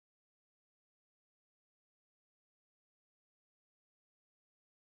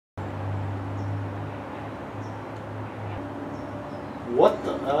What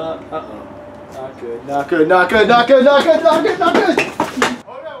the? Uh-oh. Not good, not good, not good, not good, not good, not good, not good!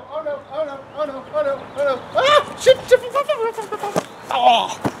 Oh no, oh no, oh no, oh no, oh no, oh no. Ah! Shit!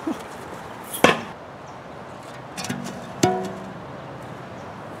 Oh!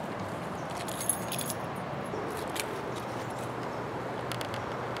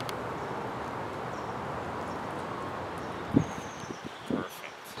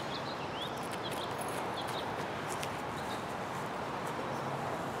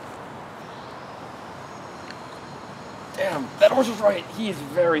 Damn, that horse was right. He is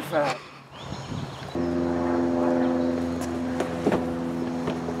very fat.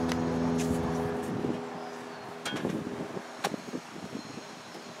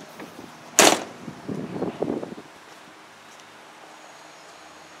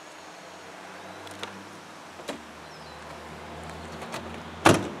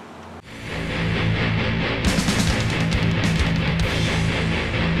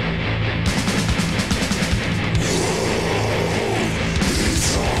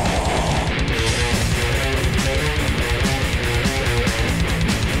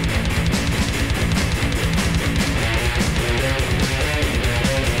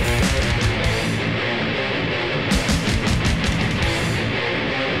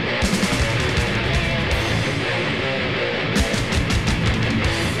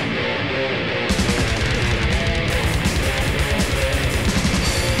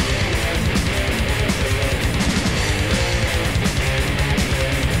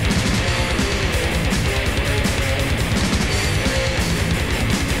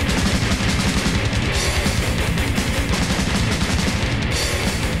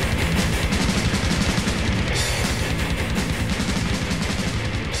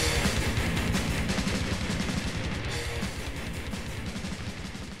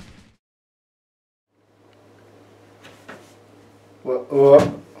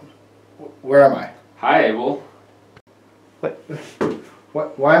 Where am I? Hi, Abel.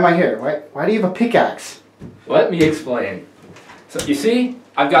 Why am I here? Why do you have a pickaxe? Let me explain. So, you see,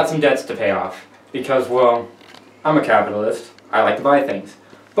 I've got some debts to pay off. Because, well, I'm a capitalist. I like to buy things.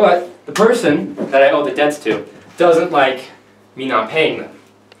 But the person that I owe the debts to doesn't like me not paying them.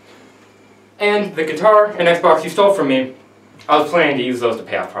 And the guitar and Xbox you stole from me, I was planning to use those to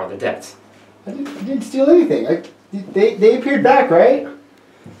pay off part of the debts. I didn't steal anything. They appeared back, right?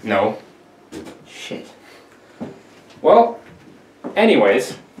 No. Shit. Well,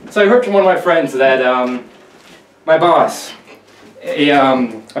 anyways, so I heard from one of my friends that, my boss, a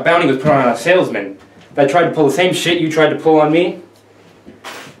bounty was put on a salesman that tried to pull the same shit you tried to pull on me.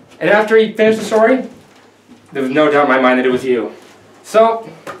 And after he finished the story, there was no doubt in my mind that it was you. So,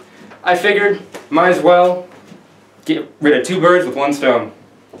 I figured, might as well get rid of 2 birds with 1 stone.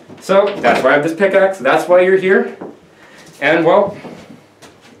 So, that's why I have this pickaxe, that's why you're here. And, well,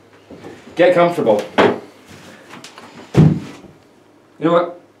 get comfortable. You know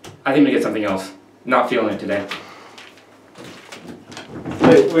what? I think I'm gonna get something else. Not feeling it today.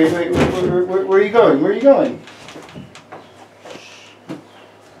 Wait, where are you going? Where are you going?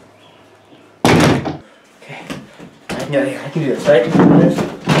 Okay, I can do this, right? I can do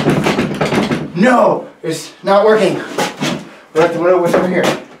this. No! It's not working. What's over here?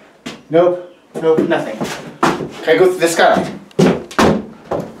 Nope, nothing. Can I go through the skylight?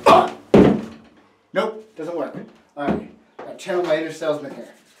 Nope, doesn't work. Alright, I channel my inner salesman here.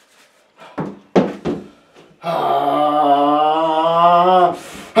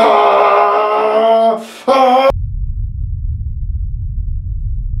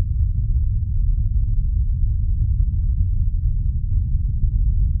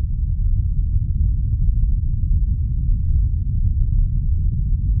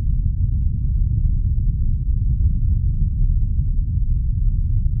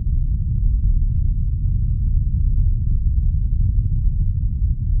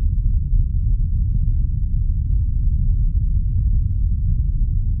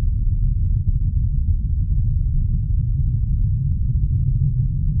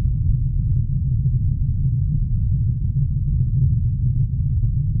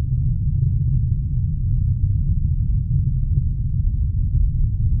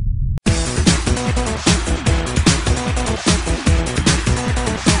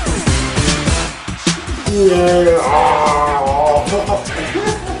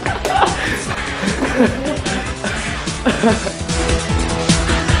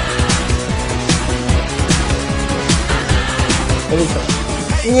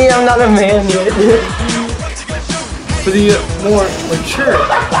 Yeah, I'm not a man yet. For the more mature.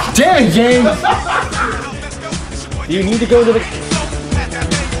 Damn it, James! You need to go to the